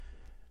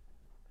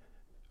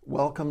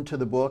welcome to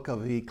the book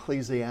of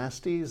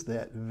Ecclesiastes,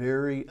 that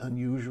very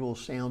unusual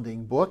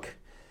sounding book.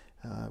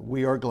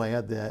 We are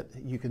glad that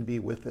you can be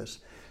with us.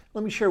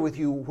 Let me share with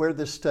you where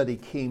this study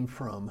came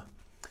from.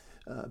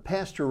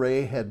 Pastor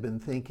Ray had been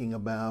thinking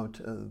about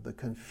the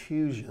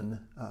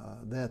confusion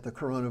that the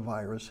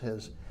coronavirus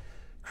has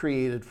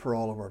created for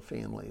all of our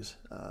families.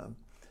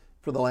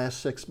 For the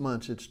last 6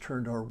 months, it's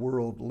turned our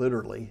world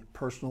literally,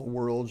 personal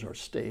worlds, our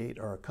state,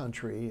 our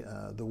country,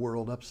 the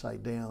world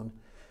upside down.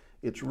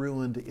 It's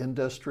ruined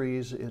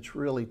industries. It's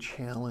really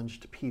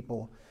challenged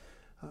people.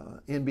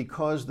 And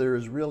because there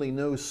is really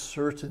no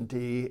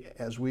certainty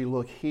as we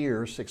look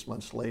here 6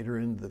 months later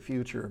into the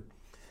future,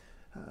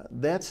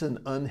 that's an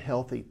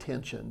unhealthy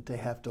tension to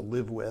have to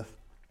live with.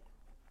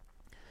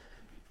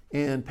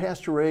 And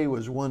Pastor Ray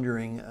was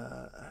wondering,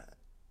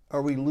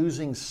 are we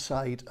losing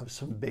sight of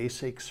some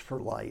basics for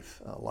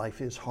life?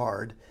 Life is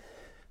hard,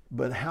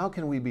 but how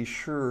can we be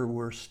sure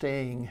we're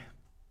staying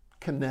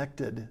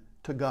connected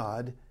to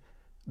God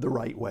the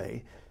right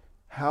way?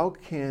 How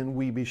can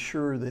we be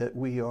sure that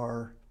we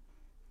are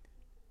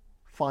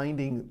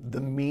finding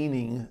the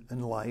meaning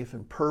in life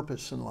and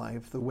purpose in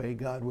life the way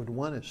God would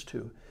want us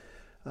to?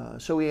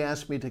 So he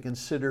asked me to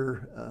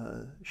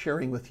consider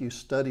sharing with you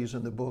studies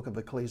in the book of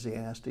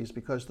Ecclesiastes,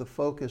 because the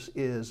focus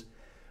is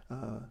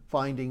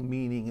finding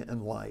meaning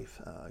in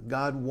life.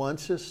 God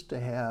wants us to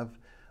have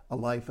a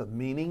life of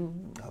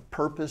meaning, a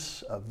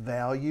purpose, of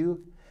value.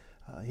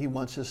 He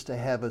wants us to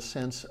have a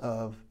sense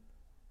of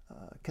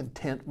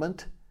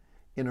contentment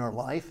in our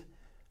life,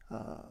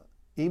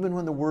 even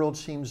when the world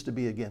seems to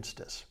be against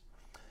us.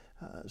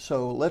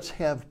 So let's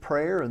have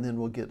prayer, and then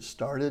we'll get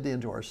started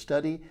into our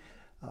study.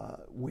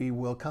 We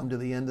will come to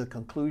the end of the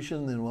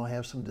conclusion, then we'll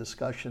have some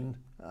discussion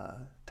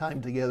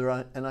time together,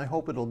 and I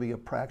hope it'll be a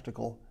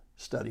practical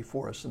study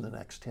for us in the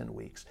next 10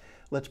 weeks.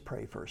 Let's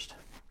pray first.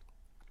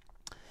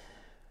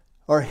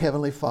 Our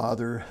Heavenly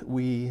Father,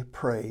 we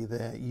pray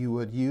that you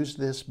would use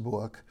this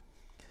book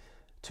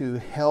to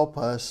help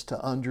us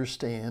to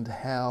understand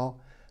how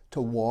to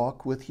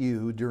walk with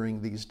you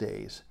during these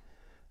days.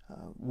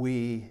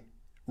 We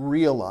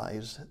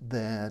realize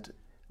that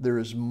there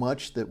is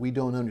much that we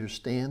don't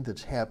understand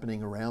that's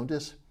happening around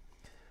us.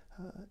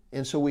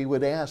 And so we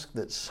would ask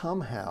that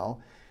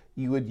somehow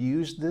you would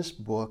use this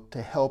book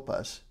to help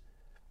us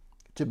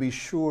to be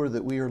sure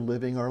that we are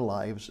living our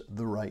lives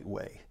the right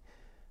way.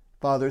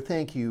 Father,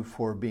 thank you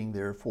for being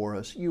there for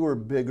us. You are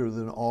bigger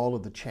than all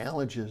of the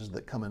challenges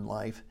that come in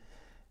life.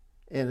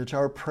 And it's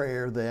our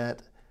prayer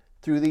that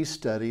through these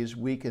studies,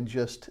 we can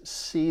just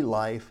see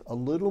life a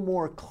little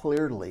more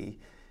clearly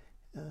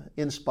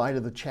in spite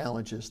of the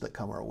challenges that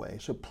come our way.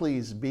 So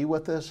please be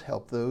with us.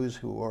 Help those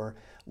who are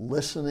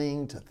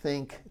listening to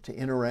think, to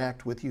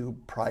interact with you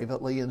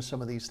privately in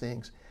some of these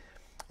things.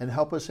 And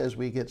help us as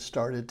we get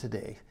started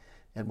today.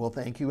 And we'll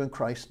thank you in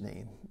Christ's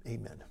name.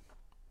 Amen.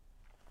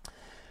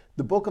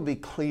 The book of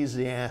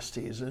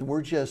Ecclesiastes, and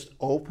we're just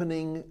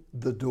opening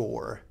the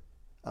door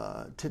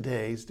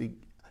today to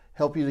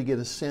help you to get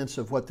a sense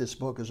of what this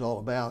book is all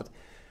about.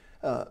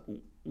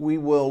 We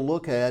will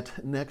look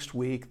at next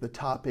week the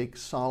topic,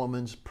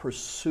 Solomon's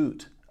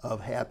pursuit of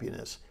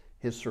happiness,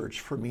 his search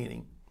for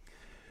meaning.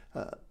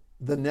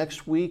 The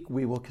next week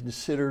we will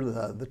consider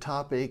the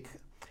topic,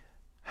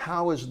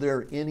 how is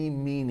there any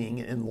meaning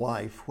in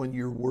life when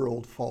your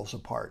world falls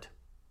apart?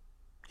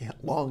 Yeah,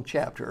 long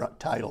chapter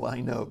title, I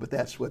know, but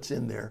that's what's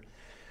in there.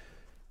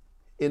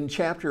 In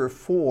chapter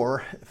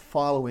 4,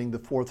 following the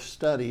fourth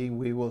study,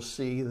 we will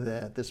see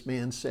that this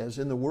man says,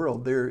 in the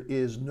world there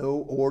is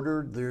no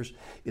order,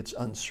 it's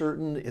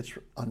uncertain, it's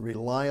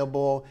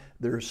unreliable,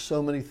 there's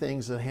so many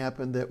things that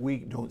happen that we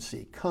don't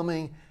see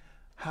coming.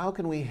 How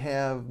can we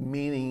have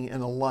meaning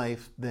in a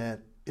life that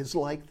is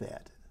like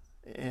that?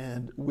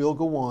 And we'll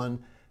go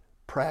on,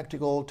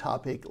 practical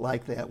topic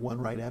like that,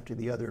 one right after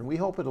the other, and we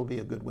hope it'll be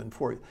a good one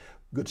for you,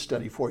 good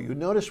study for you.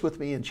 Notice with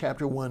me in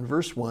chapter 1,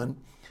 verse 1,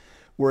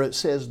 where it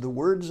says, the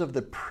words of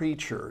the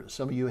preacher.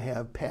 Some of you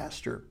have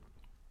pastor.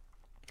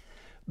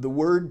 The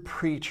word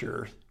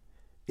preacher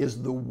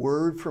is the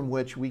word from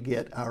which we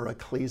get our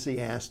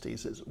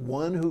Ecclesiastes. It's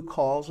one who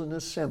calls an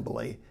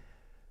assembly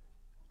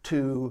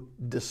to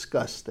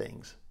discuss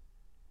things.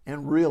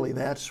 And really,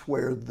 that's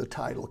where the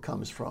title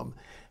comes from,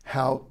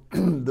 how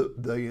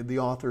the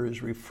author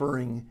is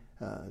referring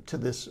to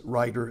this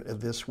writer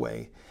this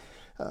way.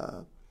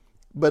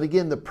 But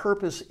again, the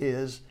purpose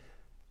is,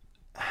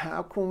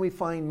 how can we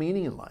find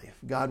meaning in life?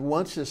 God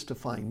wants us to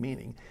find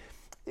meaning.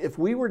 If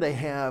we were to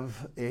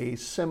have a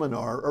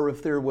seminar, or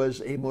if there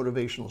was a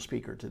motivational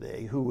speaker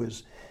today who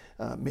was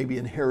maybe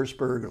in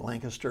Harrisburg or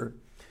Lancaster,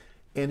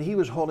 and he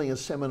was holding a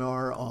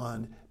seminar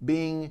on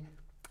being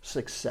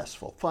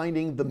successful,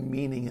 finding the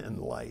meaning in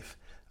life,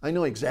 I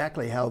know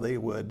exactly how they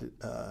would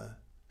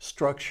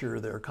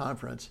structure their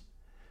conference.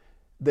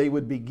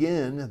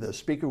 The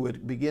speaker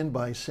would begin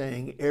by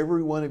saying,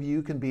 every one of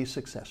you can be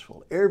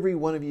successful. Every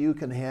one of you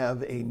can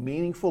have a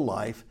meaningful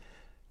life,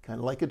 kind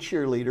of like a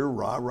cheerleader,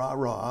 rah, rah,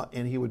 rah.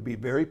 And he would be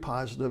very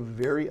positive,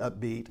 very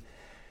upbeat.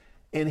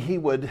 And he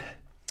would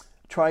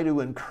try to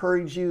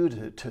encourage you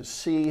to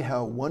see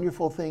how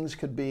wonderful things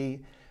could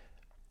be.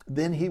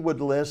 Then he would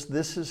list,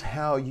 this is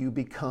how you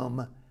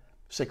become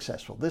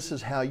successful. This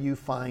is how you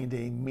find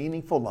a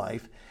meaningful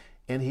life.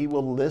 And he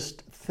will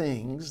list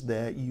things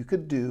that you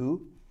could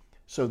do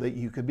so that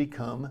you could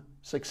become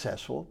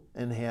successful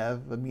and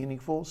have a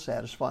meaningful,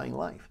 satisfying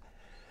life.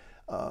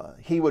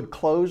 He would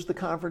close the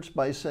conference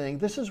by saying,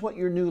 this is what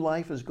your new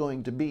life is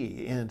going to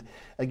be. And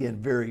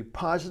again, very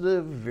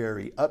positive,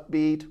 very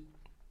upbeat.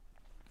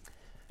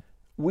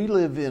 We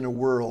live in a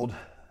world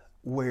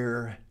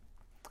where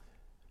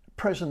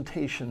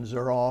presentations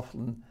are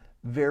often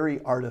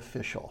very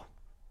artificial.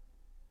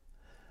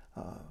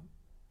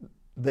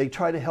 They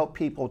try to help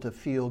people to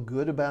feel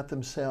good about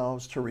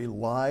themselves, to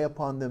rely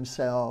upon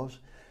themselves.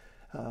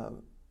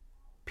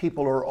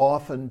 People are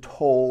often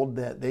told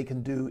that they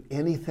can do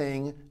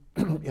anything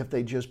if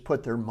they just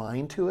put their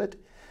mind to it,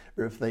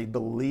 or if they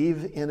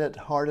believe in it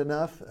hard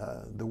enough.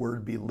 The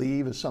word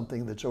believe is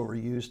something that's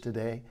overused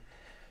today.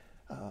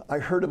 I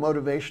heard a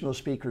motivational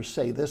speaker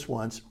say this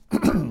once,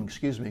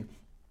 excuse me,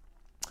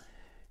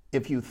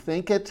 if you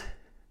think it,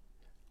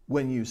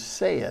 when you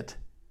say it,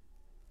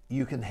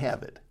 you can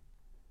have it.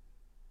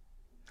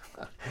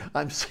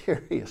 I'm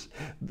serious.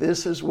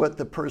 This is what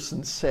the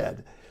person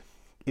said.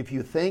 If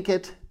you think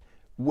it,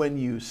 when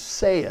you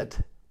say it,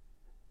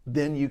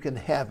 then you can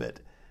have it.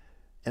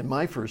 And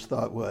my first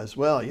thought was,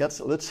 well, yes,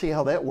 let's see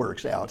how that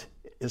works out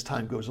as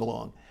time goes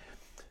along.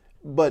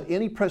 But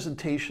any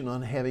presentation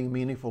on having a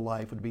meaningful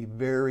life would be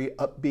very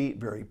upbeat,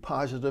 very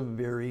positive,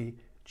 very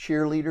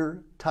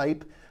cheerleader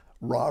type,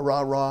 rah,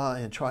 rah, rah,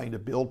 and trying to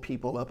build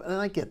people up. And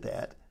I get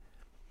that.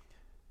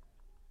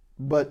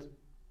 But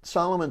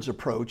Solomon's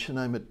approach, and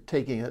I'm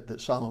taking it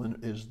that Solomon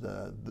is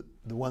the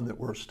one that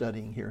we're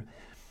studying here,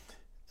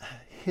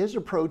 his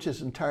approach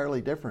is entirely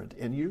different,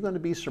 and you're going to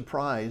be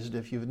surprised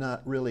if you've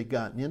not really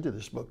gotten into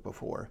this book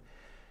before.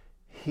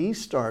 He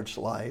starts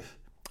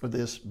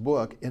this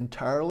book,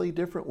 entirely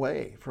different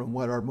way from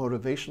what our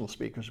motivational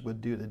speakers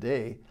would do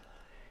today.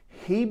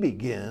 He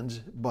begins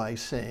by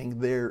saying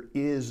there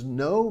is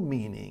no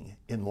meaning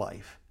in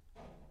life.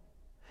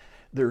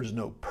 There's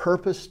no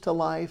purpose to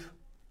life.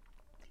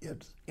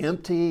 It's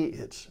empty,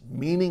 it's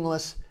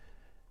meaningless,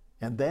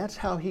 and that's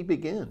how he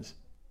begins.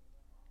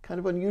 Kind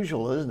of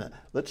unusual, isn't it?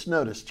 Let's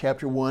notice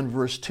chapter 1,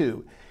 verse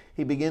 2.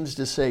 He begins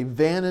to say,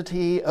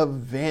 vanity of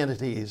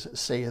vanities,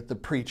 saith the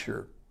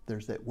preacher.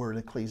 There's that word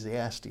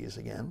Ecclesiastes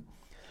again.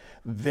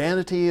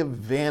 Vanity of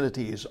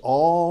vanities,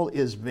 all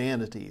is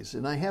vanities.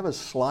 And I have a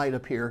slide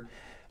up here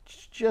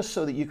just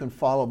so that you can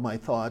follow my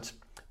thoughts.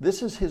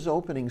 This is his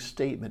opening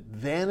statement.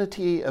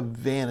 Vanity of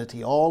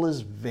vanity, all is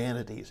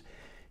vanities.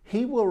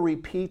 He will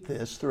repeat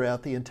this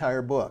throughout the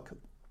entire book.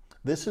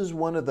 This is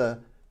one of the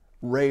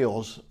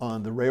rails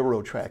on the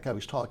railroad track I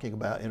was talking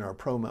about in our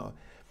promo.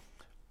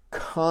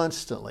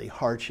 Constantly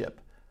hardship.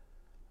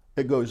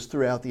 It goes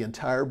throughout the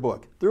entire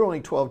book. There are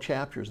only 12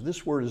 chapters.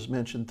 This word is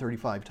mentioned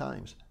 35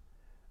 times.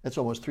 That's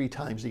almost 3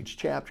 times each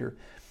chapter.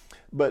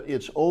 But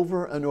it's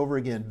over and over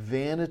again,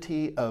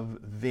 vanity of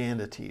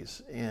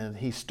vanities. And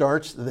he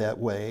starts that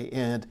way.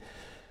 And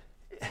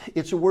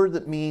it's a word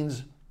that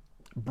means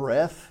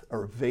breath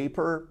or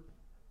vapor,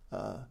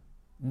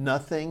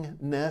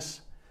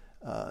 nothingness.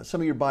 Some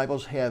of your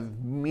Bibles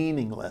have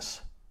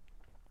meaningless.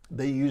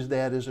 They use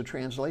that as a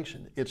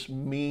translation. It's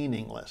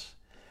meaningless.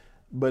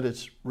 But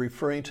it's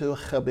referring to,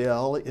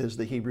 chabel is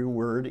the Hebrew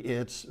word.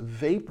 It's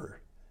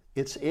vapor.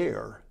 It's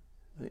air.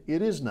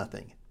 It is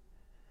nothing.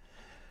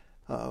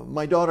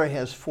 My daughter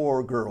has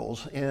 4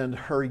 girls, and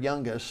her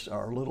youngest,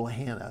 our little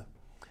Hannah,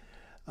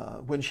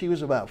 when she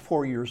was about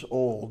 4 years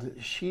old,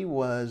 she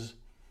was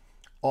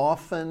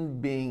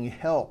often being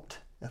helped,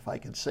 if I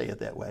can say it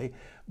that way,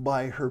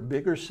 by her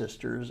bigger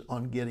sisters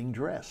on getting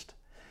dressed.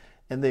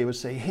 And they would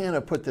say,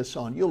 Hannah, put this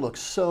on. You'll look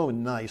so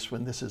nice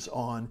when this is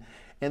on.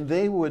 And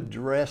they would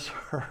dress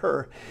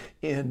her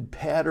in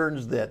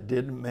patterns that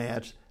didn't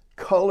match,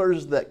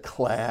 colors that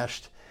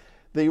clashed.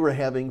 They were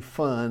having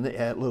fun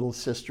at little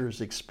sister's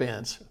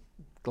expense.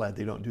 Glad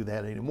they don't do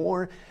that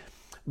anymore.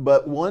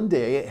 But one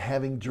day,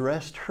 having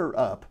dressed her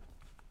up,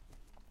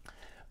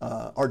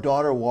 our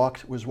daughter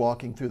was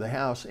walking through the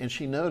house, and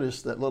she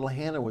noticed that little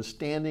Hannah was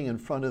standing in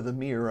front of the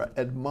mirror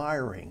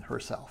admiring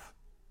herself,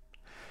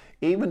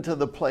 even to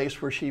the place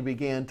where she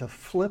began to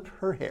flip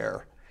her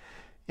hair.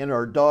 And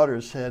our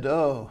daughter said,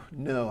 oh,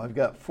 no, I've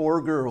got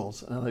 4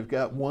 girls, and I've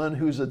got one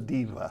who's a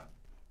diva.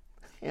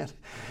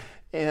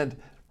 And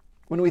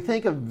when we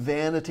think of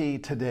vanity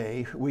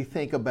today, we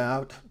think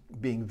about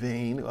being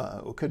vain.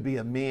 It could be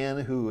a man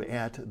who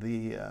at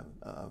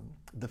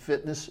the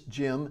fitness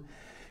gym,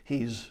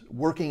 he's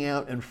working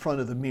out in front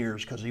of the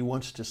mirrors because he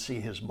wants to see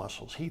his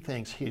muscles. He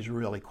thinks he's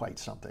really quite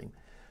something.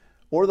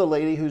 Or the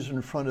lady who's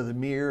in front of the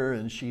mirror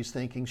and she's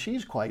thinking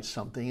she's quite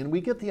something. And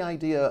we get the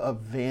idea of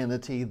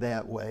vanity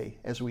that way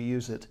as we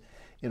use it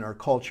in our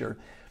culture.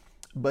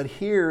 But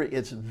here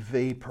it's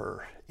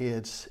vapor,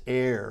 it's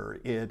air,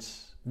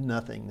 it's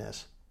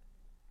nothingness.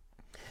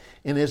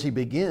 And as he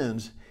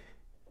begins,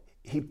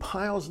 he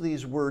piles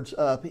these words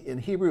up. In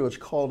Hebrew, it's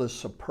called a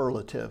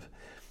superlative.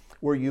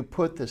 where you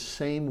put the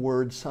same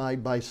word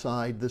side by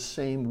side, the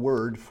same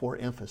word for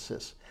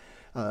emphasis.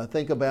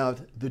 Think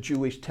about the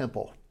Jewish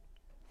temple.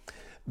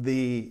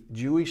 The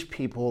Jewish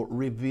people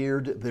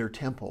revered their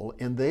temple,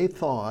 and they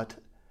thought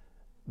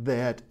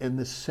that in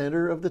the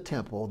center of the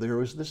temple there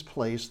was this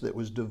place that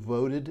was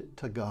devoted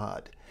to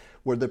God,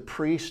 where the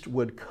priest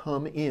would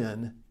come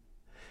in,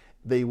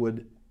 they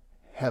would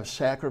have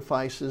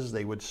sacrifices,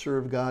 they would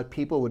serve God,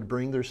 people would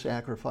bring their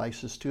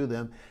sacrifices to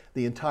them.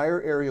 The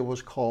entire area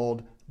was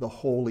called the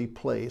holy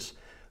place.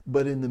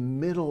 But in the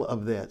middle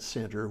of that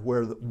center,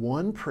 where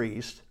one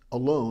priest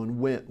alone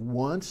went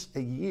once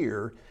a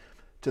year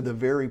to the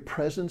very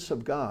presence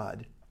of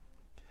God,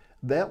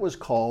 that was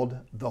called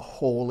the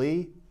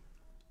Holy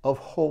of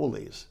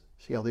Holies.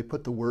 See how they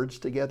put the words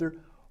together?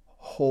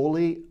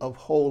 Holy of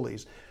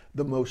Holies,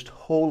 the most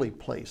holy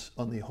place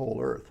on the whole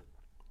earth.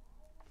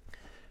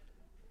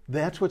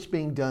 That's what's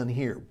being done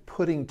here,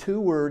 putting two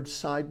words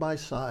side by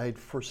side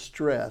for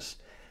stress.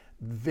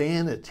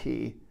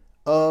 Vanity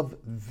of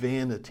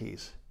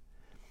vanities.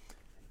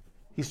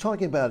 He's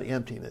talking about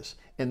emptiness,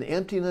 and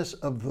emptiness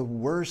of the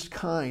worst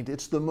kind.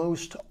 It's the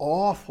most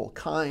awful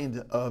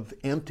kind of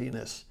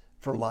emptiness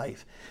for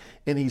life.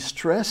 And he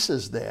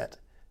stresses that.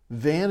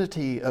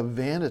 Vanity of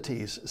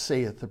vanities,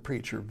 saith the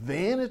preacher.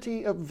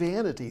 Vanity of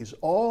vanities.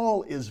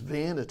 All is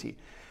vanity.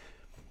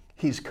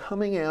 He's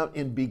coming out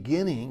and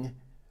beginning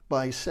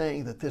by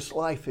saying that this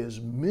life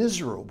is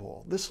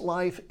miserable. This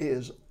life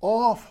is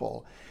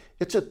awful.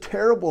 It's a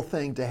terrible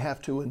thing to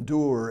have to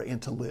endure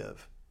and to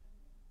live.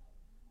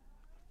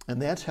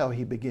 And that's how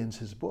he begins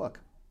his book.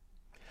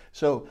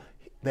 So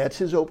that's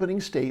his opening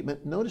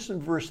statement. Notice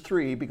in verse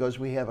 3, because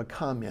we have a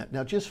comment.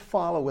 Now just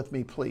follow with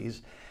me,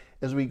 please.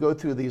 As we go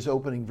through these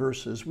opening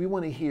verses, we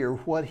want to hear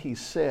what he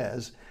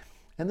says,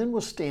 and then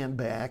we'll stand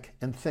back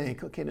and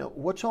think, okay, now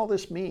what's all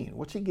this mean?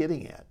 What's he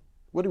getting at?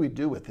 What do we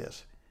do with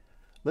this?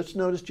 Let's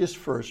notice just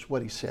first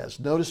what he says.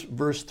 Notice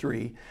verse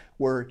 3,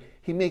 where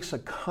he makes a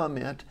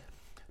comment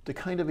to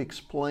kind of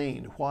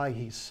explain why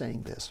he's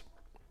saying this.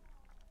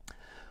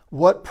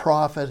 What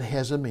profit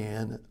has a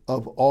man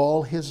of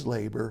all his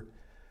labor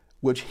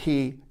which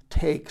he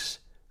takes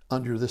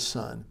under the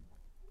sun?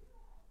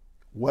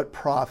 What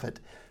profit?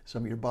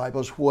 Some of your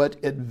Bibles,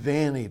 what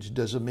advantage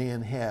does a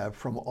man have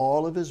from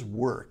all of his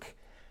work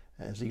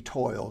as he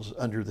toils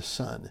under the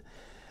sun?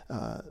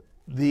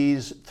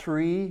 These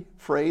three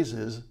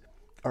phrases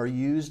are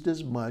used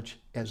as much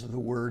as the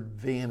word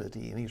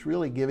vanity, and he's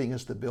really giving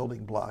us the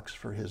building blocks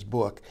for his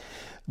book.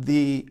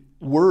 The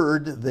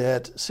word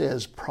that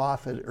says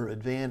profit or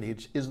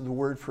advantage is the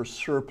word for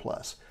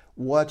surplus,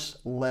 what's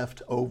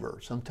left over.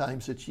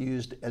 Sometimes it's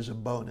used as a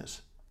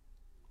bonus.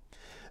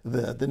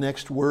 The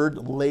next word,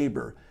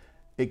 labor,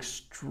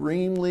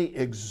 extremely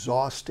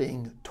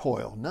exhausting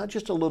toil. Not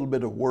just a little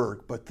bit of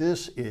work, but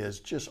this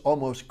is just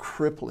almost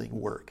crippling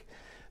work.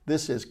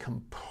 This is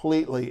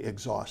completely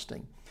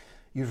exhausting.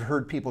 You've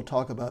heard people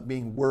talk about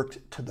being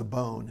worked to the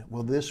bone.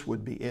 Well, this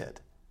would be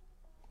it.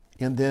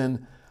 And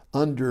then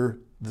under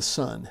the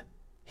sun,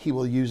 he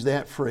will use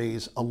that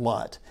phrase a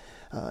lot.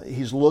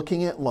 He's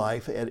looking at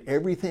life, at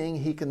everything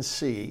he can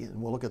see, and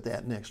we'll look at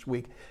that next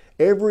week.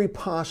 Every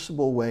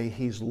possible way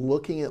he's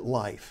looking at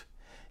life.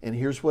 And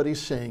here's what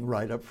he's saying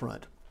right up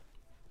front.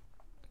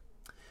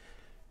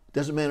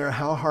 Doesn't matter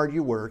how hard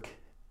you work.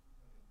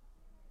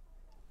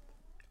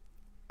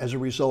 As a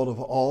result of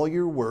all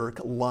your work,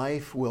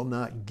 life will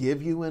not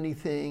give you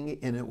anything,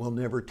 and it will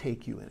never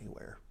take you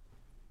anywhere.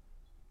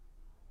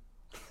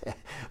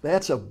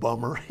 That's a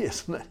bummer,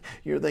 isn't it?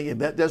 You're thinking,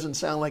 that doesn't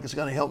sound like it's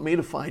going to help me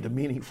to find a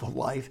meaningful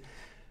life.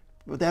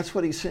 But that's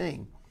what he's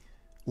saying.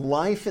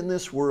 Life in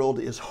this world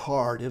is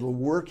hard. It'll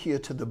work you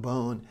to the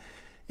bone.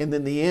 And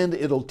in the end,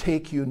 it'll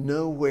take you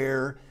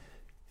nowhere,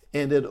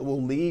 and it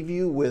will leave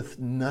you with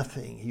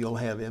nothing. You'll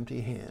have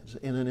empty hands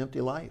and an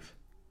empty life.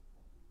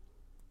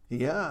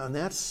 Yeah, and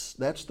that's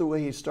the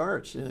way he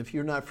starts. And if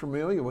you're not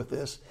familiar with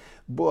this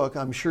book,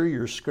 I'm sure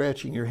you're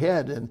scratching your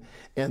head,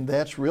 and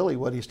that's really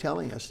what he's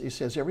telling us. He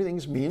says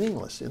everything's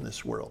meaningless in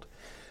this world.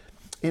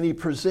 And he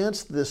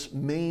presents this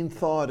main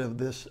thought of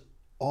this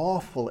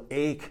awful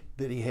ache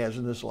that he has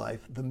in his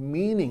life, the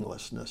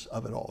meaninglessness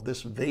of it all,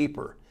 this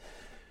vapor.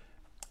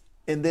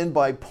 And then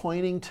by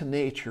pointing to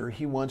nature,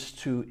 he wants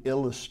to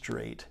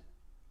illustrate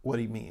what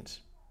he means,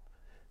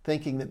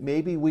 thinking that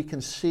maybe we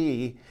can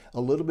see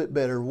a little bit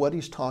better what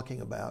he's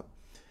talking about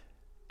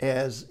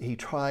as he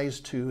tries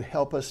to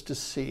help us to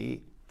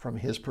see from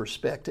his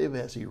perspective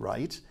as he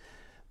writes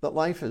that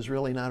life is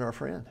really not our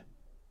friend.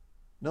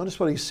 Notice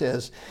what he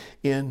says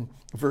in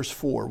verse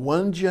 4.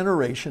 One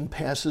generation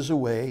passes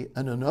away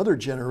and another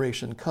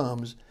generation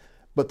comes,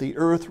 but the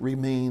earth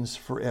remains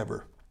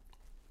forever.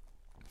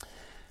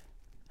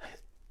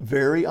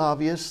 Very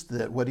obvious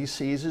that what he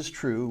sees is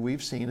true.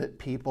 We've seen it.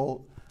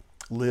 People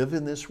live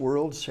in this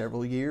world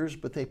several years,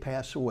 but they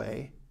pass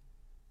away.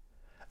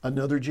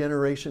 Another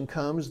generation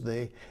comes,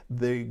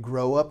 they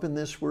grow up in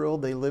this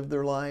world, they live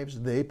their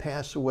lives, they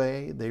pass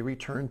away, they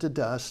return to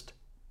dust.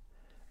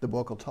 The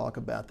book will talk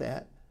about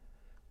that.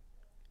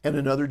 and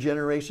another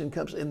generation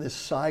comes, and this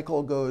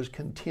cycle goes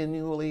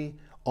continually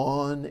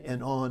on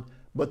and on.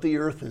 But the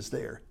earth is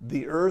there.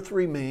 The earth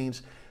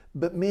remains,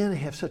 but men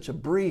have such a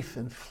brief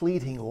and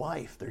fleeting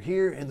life. They're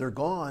here and they're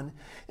gone.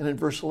 And in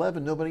verse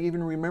 11, nobody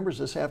even remembers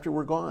us after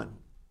we're gone.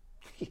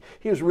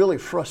 He was really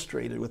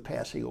frustrated with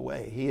passing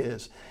away. He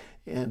is.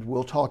 And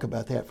we'll talk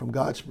about that from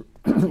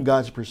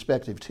God's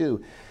perspective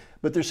too.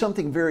 But there's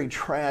something very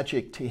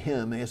tragic to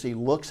him as he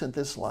looks at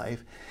this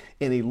life,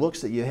 and he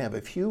looks that you have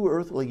a few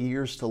earthly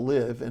years to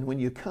live, and when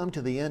you come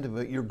to the end of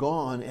it, you're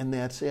gone, and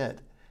that's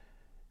it.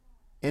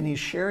 And he's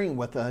sharing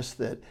with us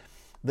that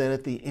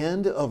at the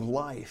end of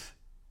life,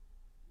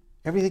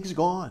 everything's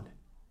gone.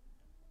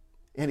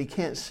 And he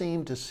can't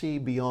seem to see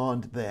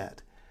beyond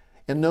that.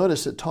 And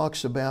notice it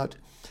talks about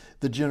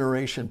the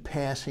generation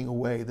passing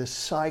away. This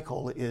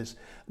cycle is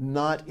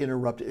not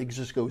interrupted. It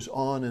just goes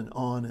on and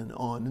on and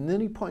on. And then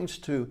he points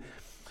to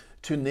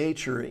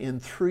nature in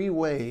three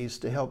ways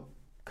to help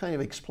kind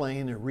of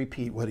explain or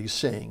repeat what he's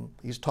saying.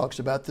 He talks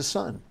about the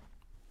sun.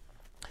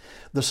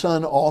 The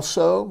sun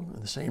also,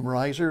 the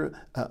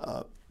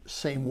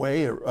same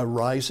way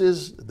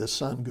arises. The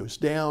sun goes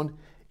down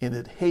and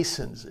it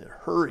hastens, it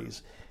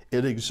hurries,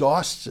 it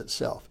exhausts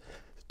itself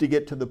to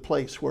get to the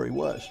place where he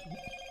was.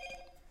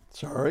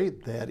 Sorry,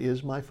 that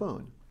is my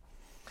phone.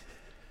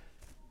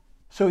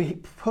 So he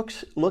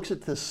looks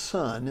at the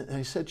sun, and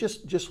he said,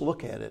 just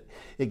look at it.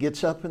 It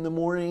gets up in the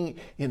morning,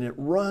 and it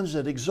runs,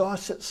 it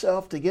exhausts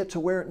itself to get to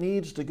where it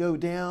needs to go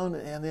down,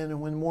 and then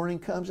when morning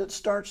comes, it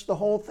starts the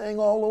whole thing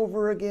all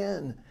over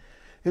again.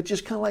 It's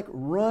just kind of like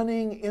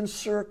running in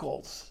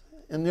circles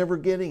and never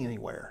getting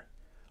anywhere,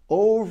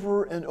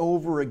 over and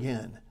over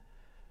again.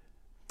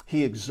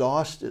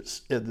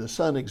 The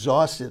sun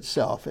exhausts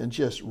itself and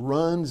just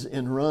runs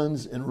and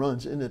runs and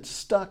runs, and it's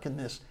stuck in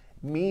this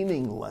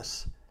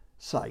meaningless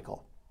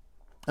cycle.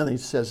 And he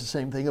says the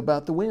same thing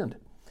about the wind.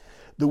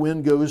 The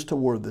wind goes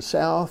toward the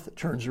south, it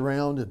turns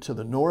around and to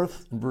the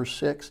north. In verse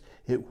 6,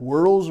 it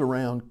whirls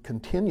around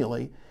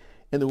continually,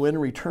 and the wind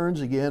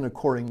returns again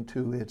according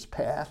to its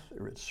path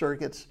or its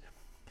circuits.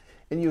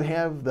 And you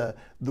have the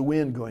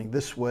wind going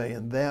this way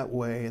and that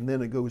way, and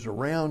then it goes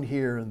around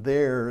here and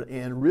there,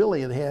 and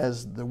really it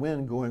has the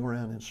wind going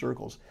around in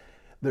circles.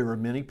 There are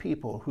many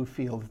people who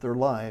feel that their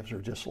lives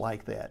are just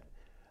like that.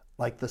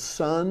 Like the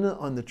sun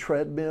on the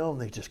treadmill,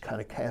 and they just kind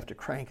of have to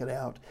crank it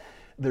out.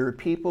 There are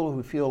people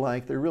who feel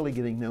like they're really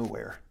getting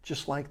nowhere,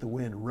 just like the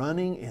wind,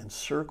 running in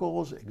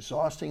circles,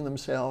 exhausting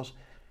themselves,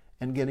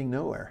 and getting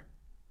nowhere.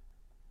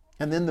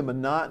 And then the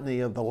monotony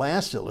of the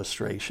last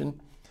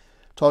illustration,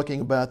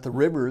 talking about the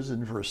rivers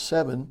in verse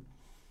 7,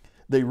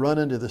 they run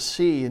into the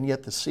sea, and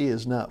yet the sea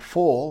is not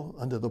full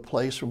unto the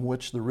place from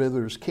which the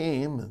rivers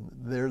came, and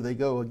there they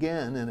go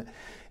again.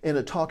 And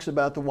it talks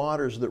about the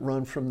waters that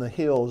run from the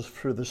hills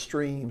through the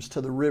streams to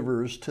the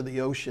rivers to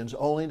the oceans,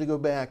 only to go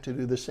back to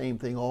do the same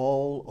thing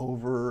all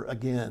over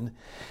again.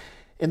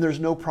 And there's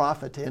no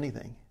profit to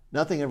anything.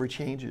 Nothing ever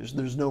changes.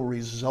 There's no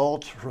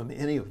result from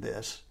any of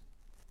this.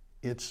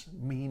 It's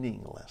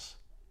meaningless.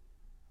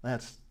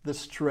 That's the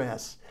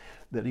stress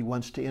that he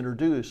wants to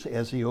introduce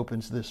as he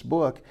opens this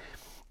book.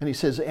 And he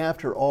says,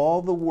 after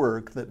all the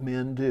work that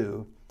men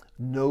do,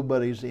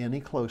 nobody's any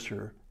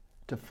closer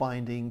to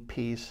finding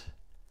peace,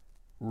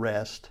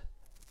 rest,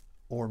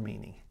 or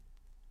meaning.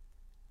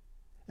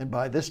 And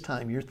by this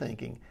time you're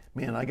thinking,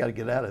 man, I got to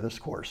get out of this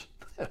course.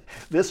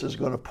 This is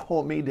going to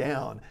pull me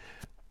down.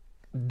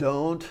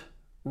 Don't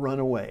run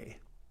away.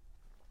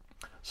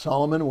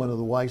 Solomon, one of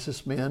the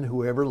wisest men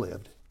who ever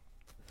lived,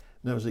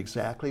 knows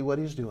exactly what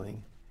he's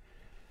doing.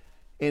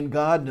 And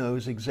God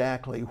knows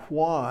exactly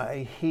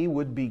why he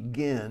would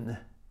begin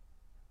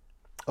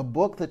a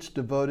book that's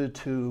devoted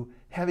to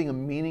having a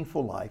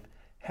meaningful life.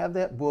 Have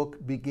that book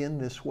begin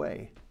this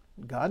way.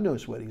 God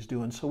knows what he's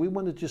doing, so we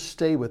want to just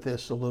stay with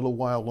this a little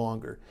while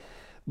longer.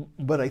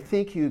 But I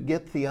think you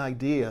get the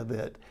idea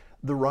that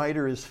the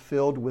writer is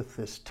filled with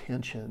this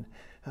tension.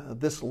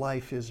 This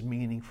life is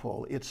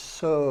meaningful. It's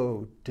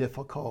so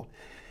difficult.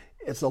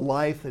 It's a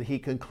life that he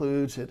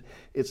concludes that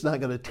it's not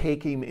going to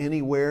take him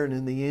anywhere, and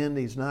in the end,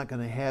 he's not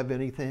going to have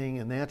anything,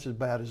 and that's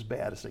about as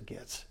bad as it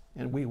gets.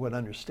 And we would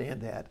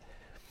understand that.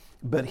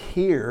 But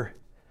here's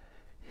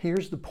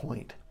the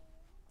point.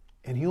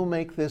 And he'll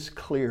make this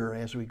clear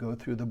as we go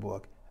through the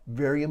book.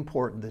 Very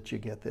important that you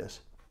get this.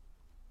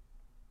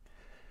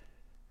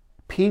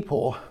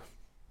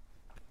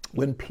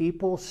 When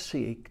people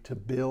seek to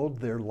build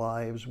their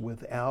lives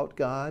without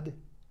God,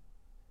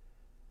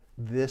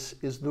 this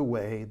is the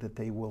way that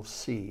they will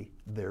see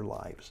their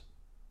lives.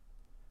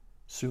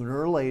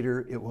 Sooner or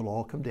later, it will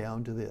all come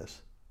down to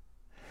this.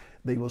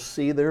 They will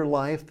see their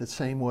life the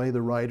same way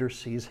the writer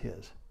sees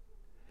his.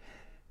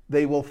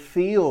 They will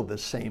feel the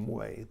same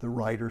way the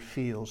writer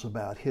feels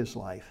about his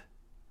life.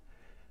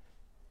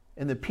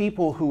 And the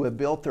people who have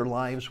built their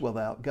lives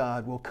without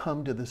God will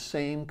come to the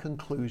same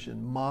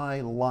conclusion.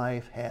 My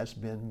life has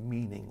been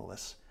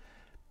meaningless,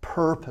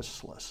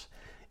 purposeless,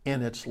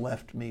 and it's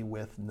left me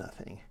with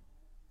nothing.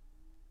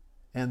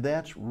 And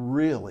that's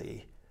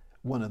really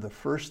one of the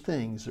first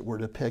things that we're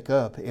to pick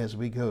up as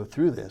we go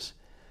through this.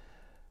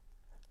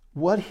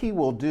 what he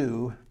will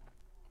do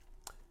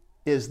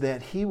is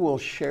that he will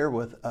share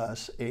with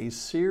us a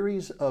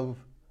series of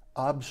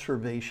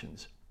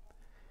observations.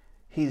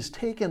 He's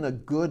taken a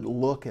good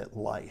look at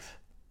life.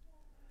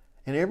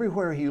 And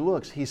everywhere he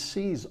looks, he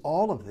sees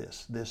all of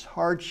this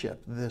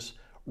hardship, this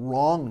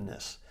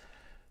wrongness.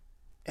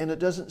 And it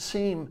doesn't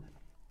seem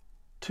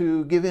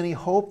to give any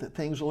hope that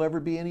things will ever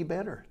be any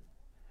better.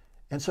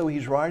 And so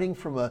he's writing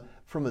from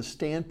a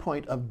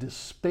standpoint of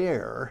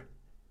despair,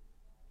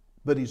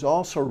 but he's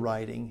also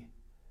writing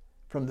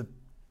from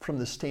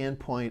the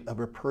standpoint of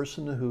a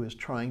person who is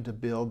trying to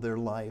build their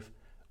life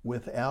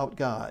without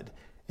God.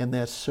 And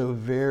that's so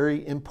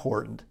very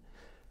important.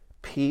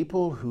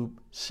 People who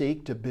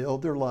seek to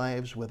build their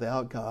lives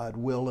without God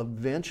will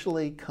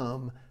eventually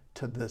come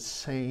to the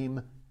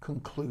same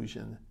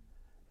conclusion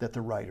that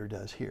the writer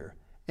does here.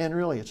 And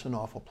really, it's an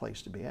awful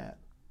place to be at.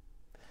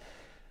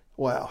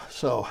 Wow,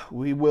 so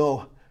we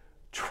will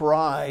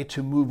try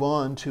to move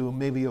on to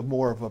maybe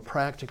more of a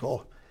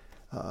practical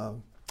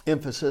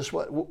emphasis.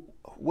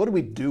 What do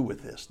we do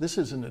with this? This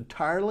is an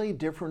entirely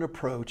different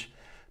approach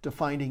to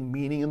finding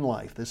meaning in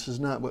life. This is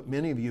not what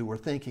many of you were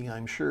thinking,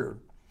 I'm sure.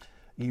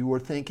 You were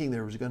thinking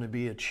there was going to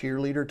be a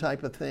cheerleader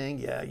type of thing.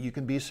 Yeah, you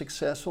can be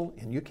successful,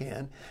 and you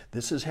can.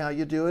 This is how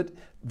you do it.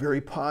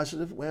 Very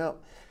positive. Well,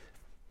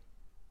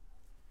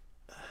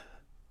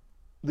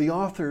 the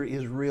author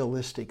is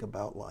realistic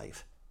about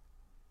life.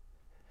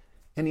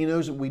 And he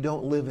knows that we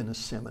don't live in a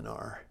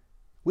seminar.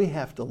 We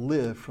have to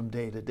live from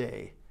day to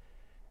day.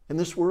 And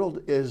this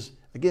world is,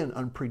 again,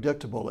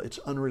 unpredictable. It's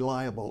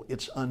unreliable.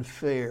 It's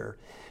unfair.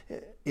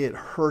 It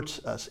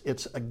hurts us.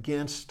 It's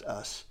against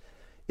us.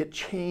 It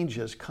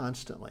changes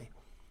constantly.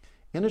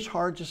 And it's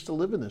hard just to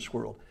live in this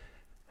world.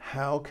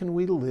 How can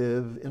we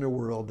live in a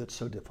world that's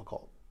so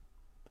difficult?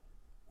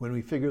 When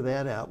we figure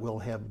that out, we'll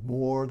have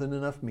more than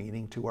enough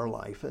meaning to our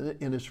life.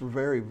 And it's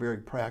very, very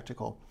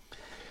practical.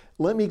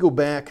 Let me go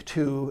back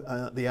to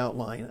the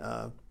outline.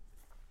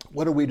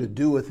 What are we to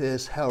do with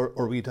this? How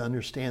are we to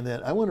understand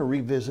that? I want to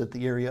revisit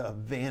the area of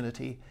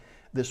vanity,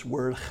 this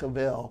word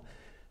chavel,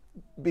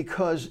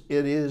 because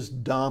it is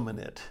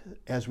dominant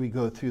as we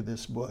go through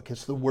this book.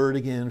 It's the word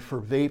again for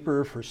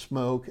vapor, for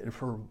smoke, and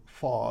for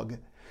fog.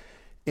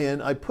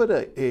 And I put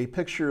a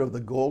picture of the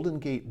Golden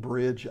Gate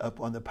Bridge up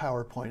on the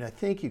PowerPoint. I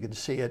think you can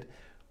see it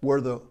where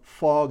the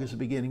fog is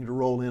beginning to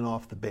roll in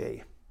off the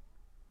bay.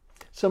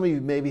 Some of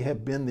you maybe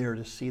have been there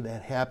to see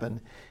that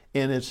happen,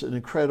 and it's an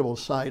incredible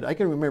sight. I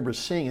can remember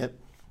seeing it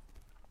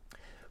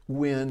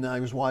when I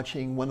was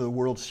watching one of the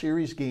World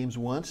Series games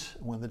once,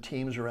 when the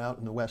teams are out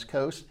in the West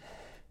Coast,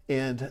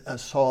 and I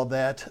saw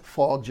that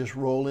fog just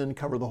roll in,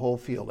 cover the whole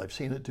field. I've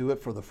seen it do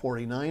it for the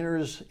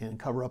 49ers and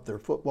cover up their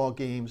football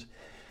games.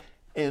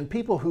 And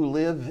people who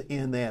live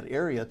in that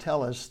area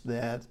tell us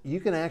that you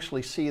can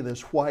actually see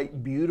this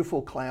white,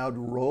 beautiful cloud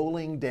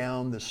rolling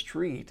down the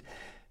street,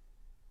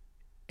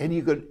 and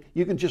you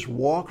can just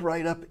walk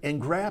right up and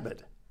grab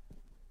it.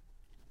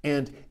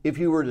 And if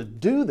you were to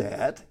do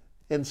that,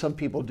 and some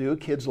people do,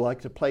 kids like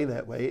to play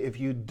that way, if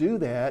you do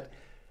that,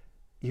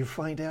 you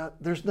find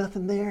out there's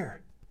nothing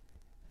there.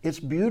 It's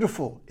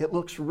beautiful, it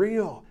looks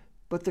real,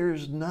 but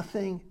there's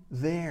nothing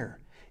there.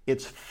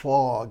 It's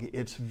fog,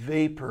 it's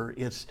vapor,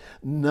 it's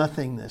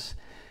nothingness.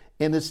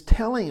 And it's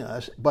telling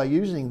us, by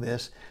using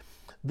this,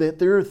 that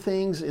there are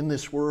things in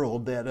this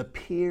world that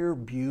appear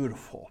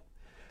beautiful.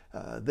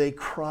 They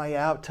cry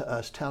out to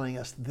us, telling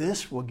us,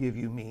 this will give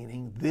you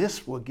meaning,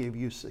 this will give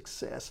you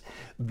success,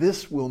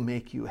 this will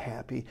make you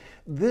happy,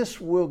 this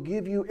will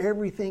give you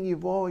everything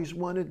you've always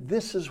wanted,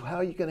 this is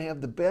how you can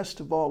have the best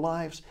of all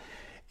lives.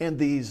 And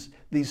these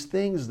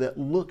things that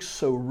look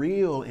so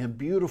real and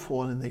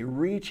beautiful, and they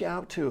reach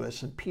out to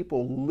us, and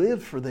people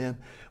live for them,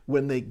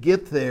 when they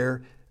get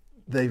there,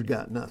 they've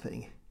got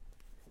nothing.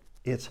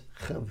 It's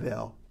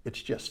chavel,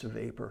 it's just a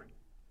vapor.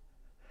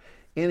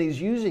 And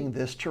he's using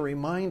this to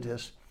remind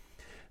us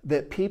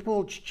that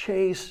people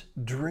chase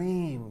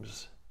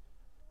dreams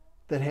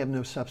that have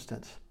no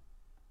substance.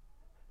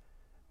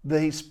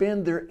 They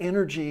spend their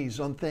energies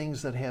on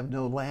things that have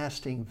no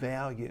lasting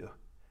value.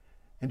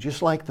 And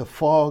just like the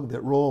fog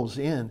that rolls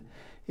in,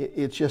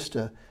 it's just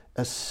a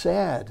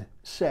sad,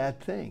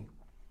 sad thing.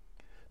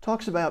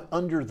 Talks about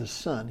under the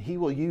sun. He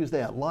will use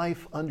that,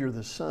 life under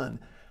the sun.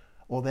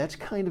 Well, that's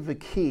kind of a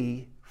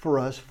key for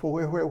us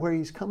for where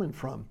he's coming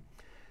from.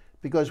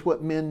 Because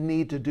what men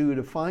need to do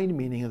to find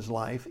meaning in his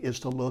life is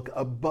to look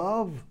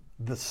above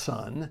the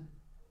sun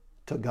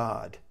to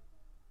God.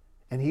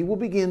 And he will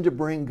begin to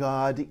bring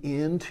God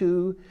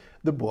into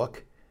the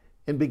book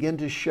and begin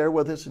to share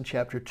with us in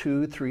chapter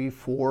 2, 3,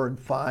 4, and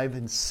 5,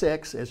 and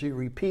 6 as he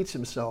repeats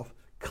himself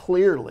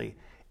clearly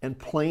and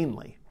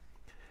plainly.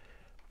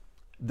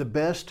 The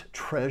best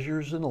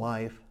treasures in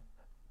life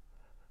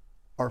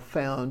are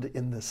found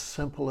in the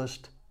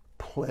simplest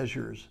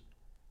pleasures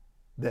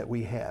that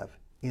we have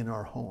in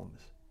our homes.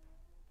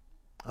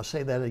 I'll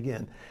say that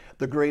again.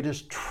 The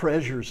greatest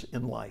treasures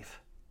in life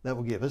that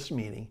will give us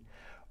meaning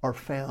are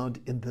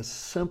found in the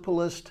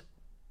simplest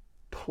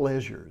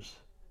pleasures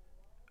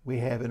we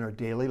have in our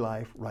daily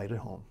life right at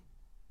home.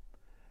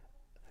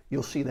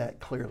 You'll see that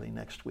clearly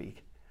next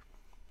week.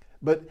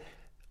 But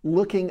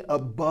looking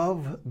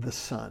above the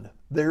sun,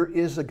 there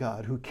is a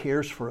God who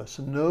cares for us,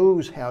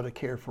 knows how to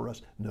care for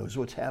us, knows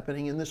what's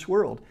happening in this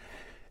world.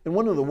 And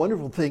one of the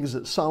wonderful things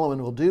that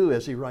Solomon will do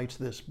as he writes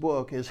this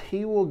book is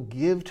he will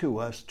give to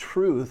us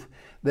truth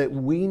that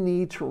we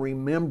need to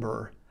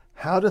remember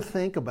how to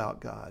think about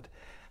God,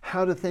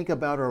 how to think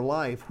about our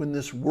life when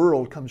this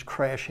world comes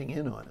crashing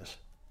in on us.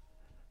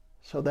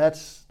 So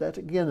that's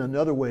again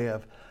another way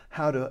of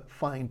how to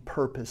find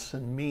purpose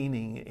and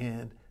meaning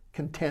and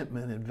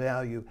contentment and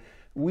value.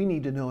 We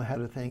need to know how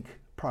to think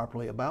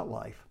properly about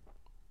life.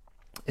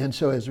 And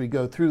so as we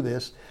go through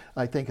this,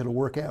 I think it'll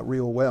work out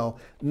real well.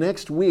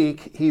 Next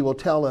week, he will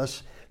tell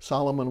us,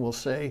 Solomon will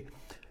say,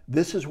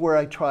 this is where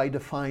I tried to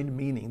find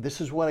meaning. This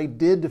is what I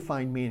did to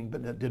find meaning,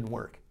 but it didn't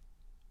work.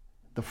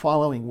 The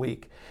following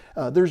week,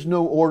 there's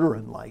no order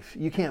in life.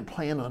 You can't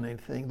plan on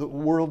anything. The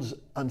world's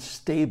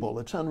unstable.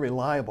 It's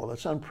unreliable.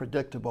 It's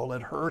unpredictable.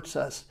 It hurts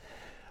us.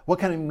 What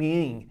kind of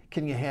meaning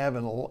can you have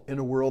in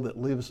a world that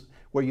lives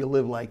where you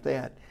live like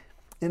that?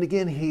 And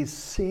again, he's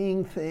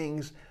seeing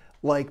things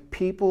like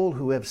people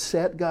who have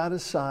set God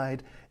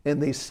aside and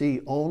they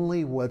see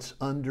only what's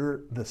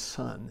under the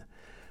sun.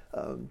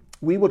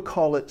 We would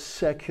call it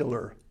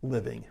secular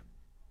living.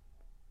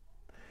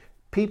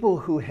 People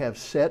who have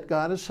set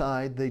God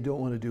aside, they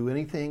don't want to do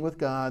anything with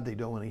God, they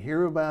don't want to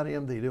hear about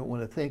Him, they don't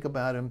want to think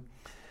about Him.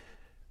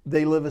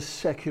 They live a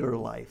secular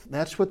life.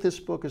 That's what this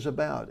book is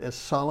about. As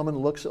Solomon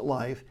looks at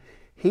life,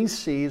 he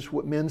sees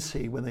what men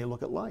see when they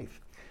look at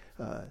life.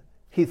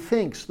 He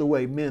thinks the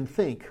way men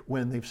think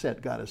when they've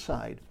set God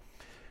aside.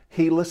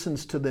 He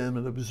listens to them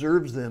and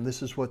observes them.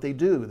 This is what they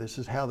do. This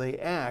is how they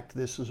act.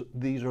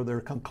 These are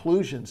their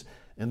conclusions,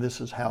 and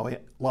this is how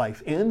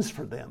life ends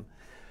for them.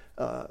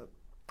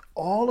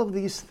 All of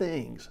these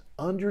things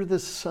under the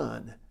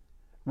sun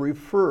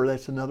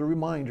that's another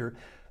reminder,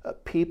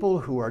 people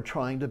who are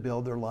trying to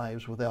build their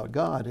lives without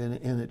God,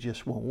 and it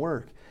just won't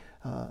work.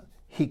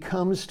 He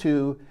comes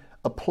to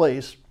a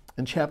place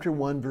in chapter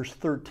 1, verse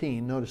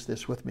 13. Notice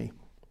this with me,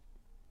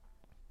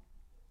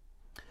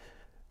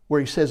 where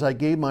he says, I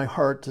gave my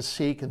heart to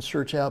seek and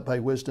search out by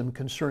wisdom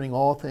concerning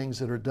all things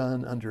that are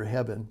done under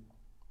heaven.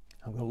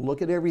 I'm going to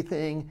look at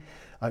everything.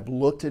 I've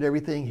looked at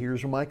everything.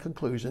 Here's my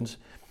conclusions.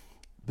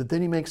 But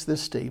then he makes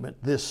this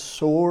statement, this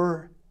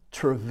sore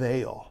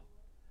travail.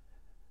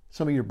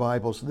 Some of your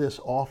Bibles, this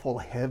awful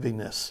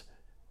heaviness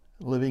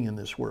living in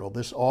this world,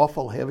 this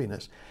awful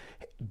heaviness,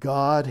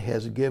 God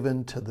has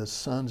given to the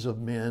sons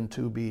of men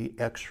to be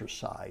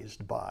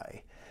exercised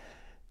by.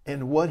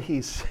 And what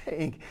he's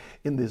saying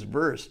in this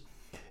verse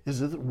is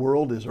that the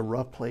world is a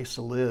rough place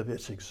to live.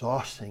 It's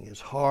exhausting,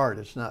 it's hard,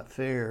 it's not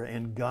fair,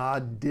 and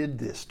God did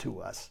this to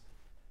us.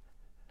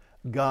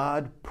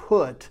 God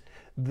put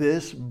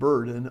this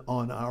burden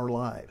on our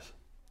lives.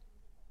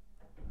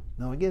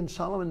 Now again,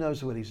 Solomon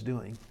knows what he's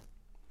doing.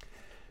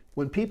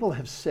 When people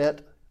have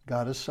set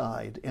God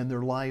aside and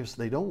their lives,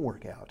 they don't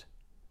work out.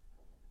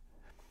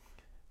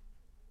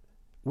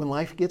 When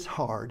life gets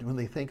hard, when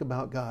they think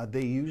about God,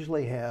 they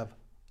usually have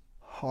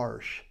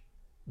harsh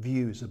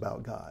views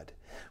about God.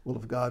 Well,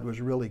 if God was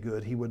really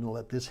good, He wouldn't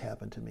let this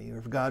happen to me. Or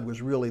if God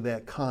was really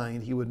that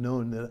kind, He would have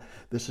known that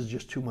this is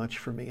just too much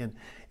for me.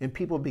 And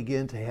people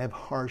begin to have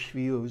harsh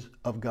views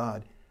of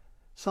God.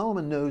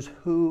 Solomon knows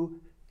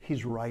who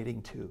he's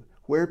writing to,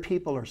 where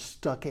people are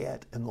stuck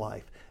at in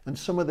life, and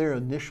some of their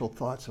initial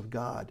thoughts of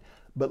God.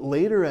 But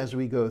later as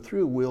we go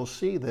through, we'll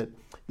see that,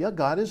 yeah,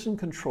 God is in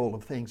control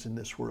of things in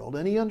this world,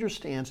 and He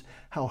understands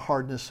how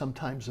hardness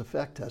sometimes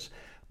affects us.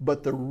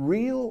 But the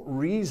real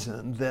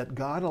reason that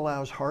God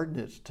allows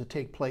hardness to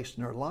take place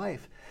in our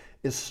life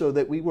is so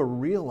that we will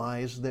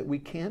realize that we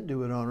can't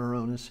do it on our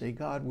own and say,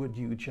 God, would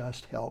you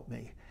just help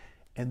me?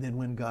 And then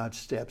when God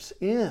steps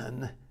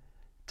in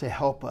to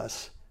help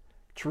us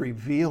to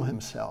reveal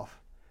Himself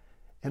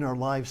and our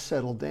lives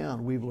settle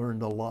down, we've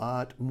learned a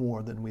lot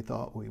more than we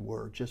thought we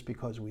were just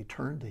because we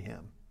turned to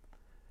Him.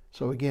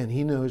 So again,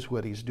 He knows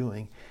what He's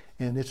doing,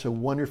 and it's a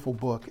wonderful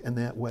book in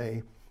that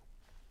way.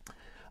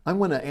 I'm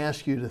going to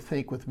ask you to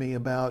think with me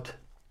about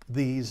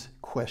these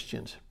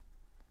questions.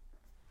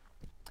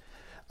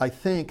 I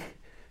think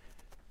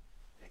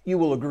you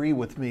will agree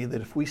with me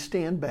that if we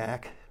stand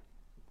back,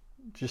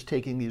 just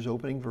taking these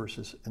opening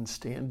verses and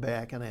stand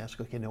back and ask,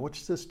 okay, now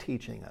what's this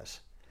teaching us?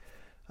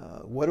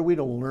 What are we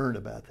to learn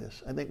about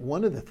this? I think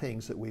one of the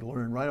things that we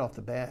learn right off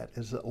the bat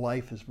is that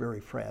life is very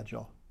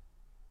fragile.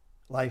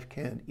 Life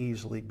can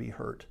easily be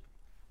hurt.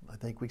 I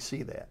think we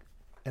see that.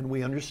 And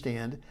we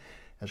understand,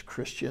 as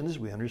Christians,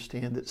 we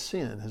understand that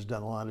sin has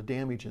done a lot of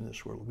damage in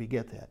this world. We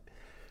get that.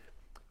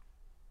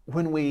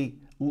 When we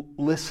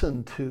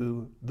listen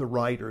to the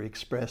writer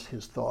express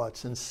his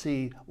thoughts and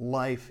see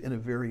life in a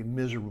very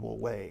miserable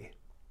way,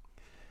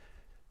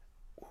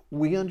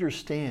 we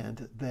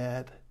understand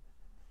that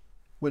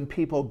when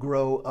people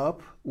grow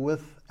up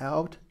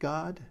without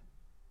God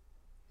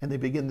and they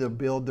begin to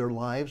build their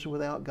lives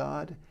without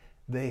God,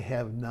 they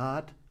have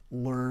not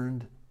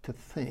learned to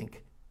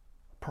think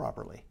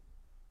properly.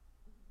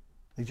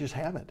 They just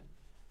haven't.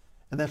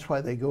 And that's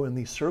why they go in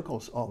these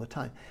circles all the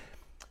time.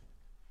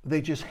 They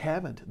just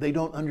haven't. They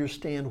don't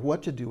understand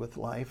what to do with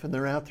life, and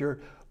they're out there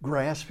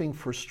grasping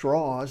for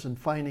straws and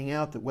finding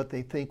out that what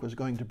they think was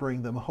going to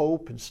bring them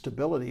hope and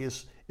stability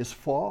is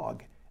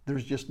fog.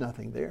 There's just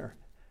nothing there.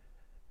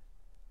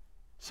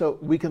 So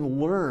we can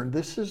learn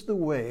this is the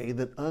way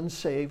that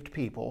unsaved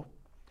people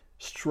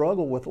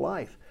struggle with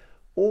life,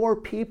 or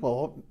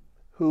people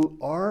who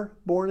are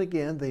born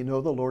again, they know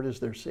the Lord is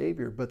their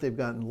Savior, but they've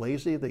gotten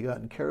lazy, they've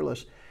gotten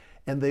careless,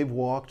 and they've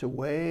walked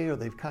away, or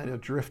they've kind of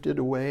drifted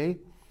away,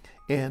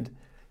 and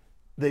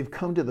they've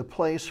come to the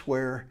place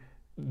where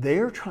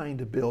they're trying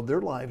to build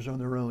their lives on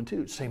their own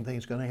too. Same thing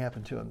is going to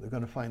happen to them. They're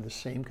going to find the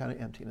same kind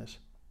of emptiness.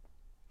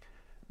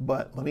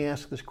 But let me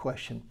ask this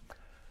question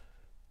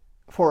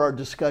for our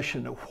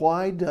discussion.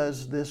 Why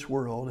does this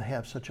world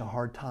have such a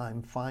hard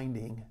time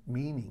finding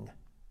meaning?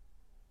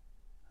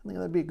 I think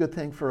that'd be a good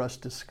thing for us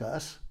to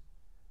discuss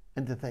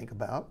and to think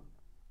about.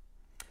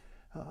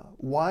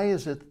 Why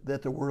is it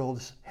that the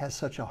world has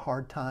such a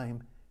hard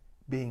time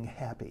being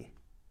happy?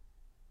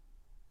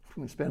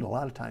 We could spend a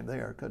lot of time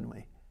there, couldn't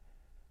we?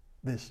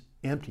 This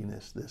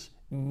emptiness, this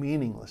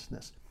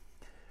meaninglessness.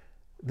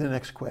 The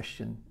next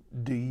question,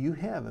 do you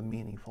have a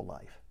meaningful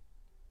life?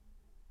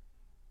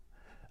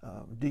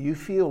 Do you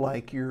feel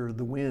like you're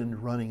the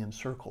wind running in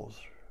circles?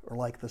 Or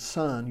like the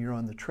sun, you're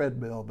on the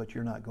treadmill, but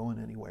you're not going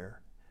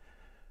anywhere?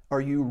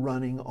 Are you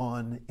running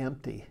on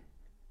empty?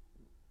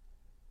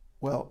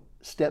 Well,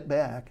 step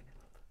back.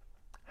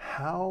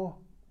 How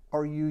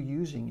are you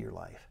using your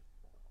life?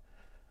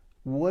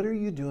 What are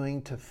you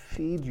doing to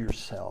feed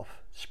yourself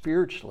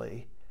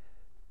spiritually,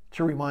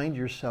 to remind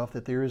yourself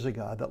that there is a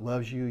God that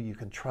loves you, you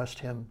can trust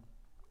Him?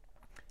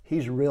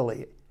 He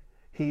really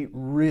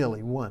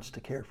wants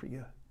to care for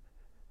you.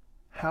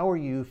 How are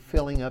you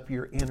filling up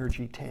your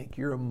energy tank,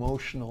 your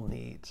emotional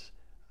needs?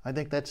 I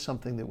think that's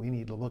something that we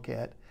need to look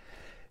at.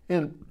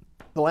 And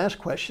the last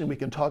question we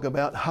can talk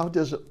about,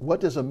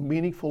 what does a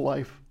meaningful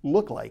life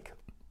look like?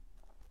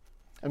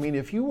 I mean,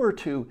 if you were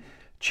to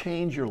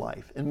change your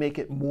life and make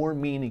it more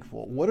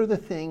meaningful, what are the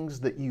things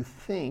that you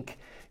think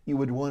you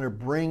would want to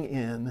bring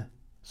in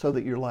so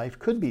that your life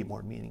could be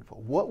more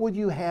meaningful? What would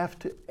you have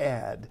to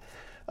add?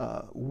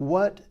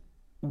 What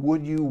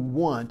would you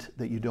want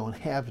that you don't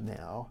have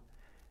now?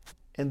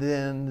 And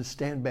then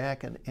stand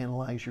back and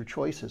analyze your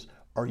choices.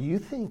 Are you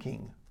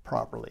thinking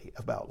properly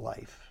about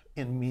life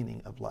and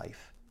meaning of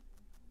life?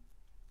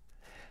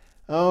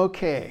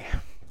 Okay.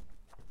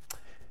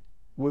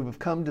 We've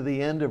come to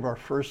the end of our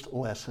first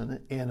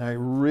lesson, and I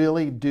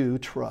really do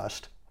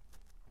trust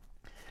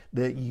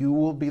that you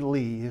will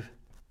believe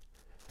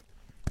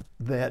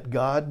that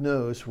God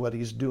knows what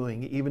He's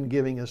doing, even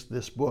giving us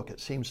this book.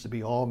 It seems to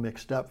be all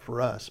mixed up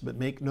for us, but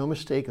make no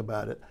mistake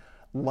about it,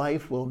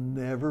 life will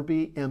never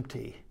be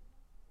empty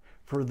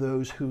for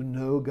those who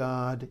know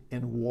God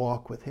and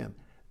walk with Him.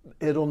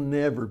 It'll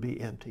never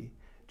be empty.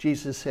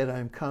 Jesus said, I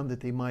am come that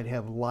they might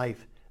have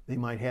life, they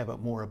might have it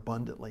more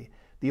abundantly.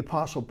 The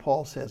Apostle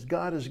Paul says,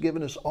 God has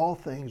given us all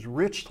things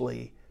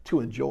richly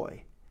to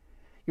enjoy.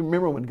 You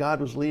remember when God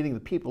was leading the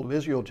people of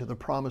Israel to the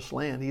promised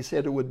land, He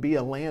said it would be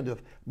a land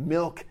of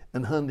milk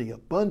and honey,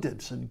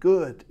 abundance and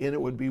good, and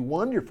it would be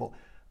wonderful.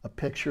 A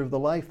picture of the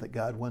life that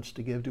God wants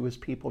to give to His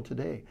people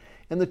today.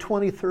 And the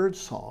 23rd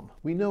Psalm,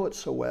 we know it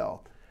so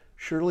well.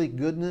 Surely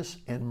goodness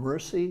and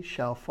mercy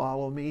shall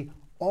follow me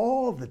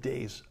all the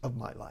days of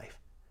my life.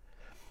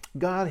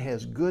 God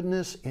has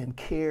goodness and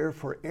care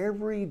for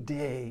every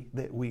day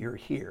that we are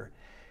here.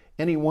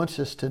 And He wants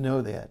us to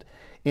know that.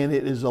 And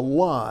it is a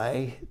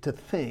lie to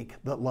think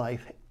that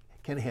life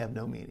can have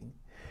no meaning.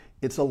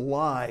 It's a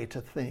lie to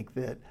think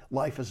that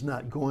life is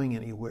not going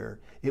anywhere.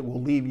 It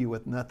will leave you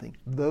with nothing.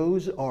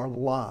 Those are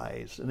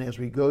lies. And as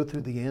we go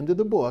through the end of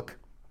the book,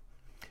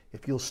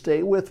 if you'll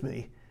stay with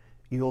me,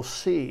 you'll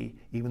see,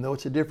 even though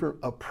it's a different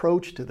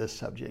approach to this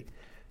subject,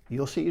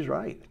 you'll see He's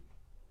right.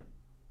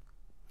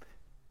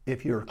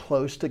 If you're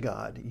close to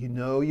God, you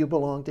know you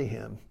belong to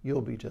Him,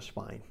 you'll be just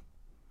fine.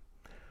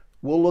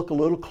 We'll look a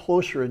little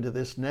closer into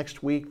this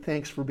next week.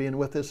 Thanks for being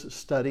with us.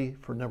 Study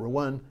for number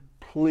 1.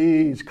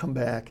 Please come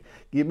back.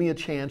 Give me a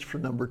chance for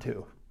number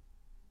 2.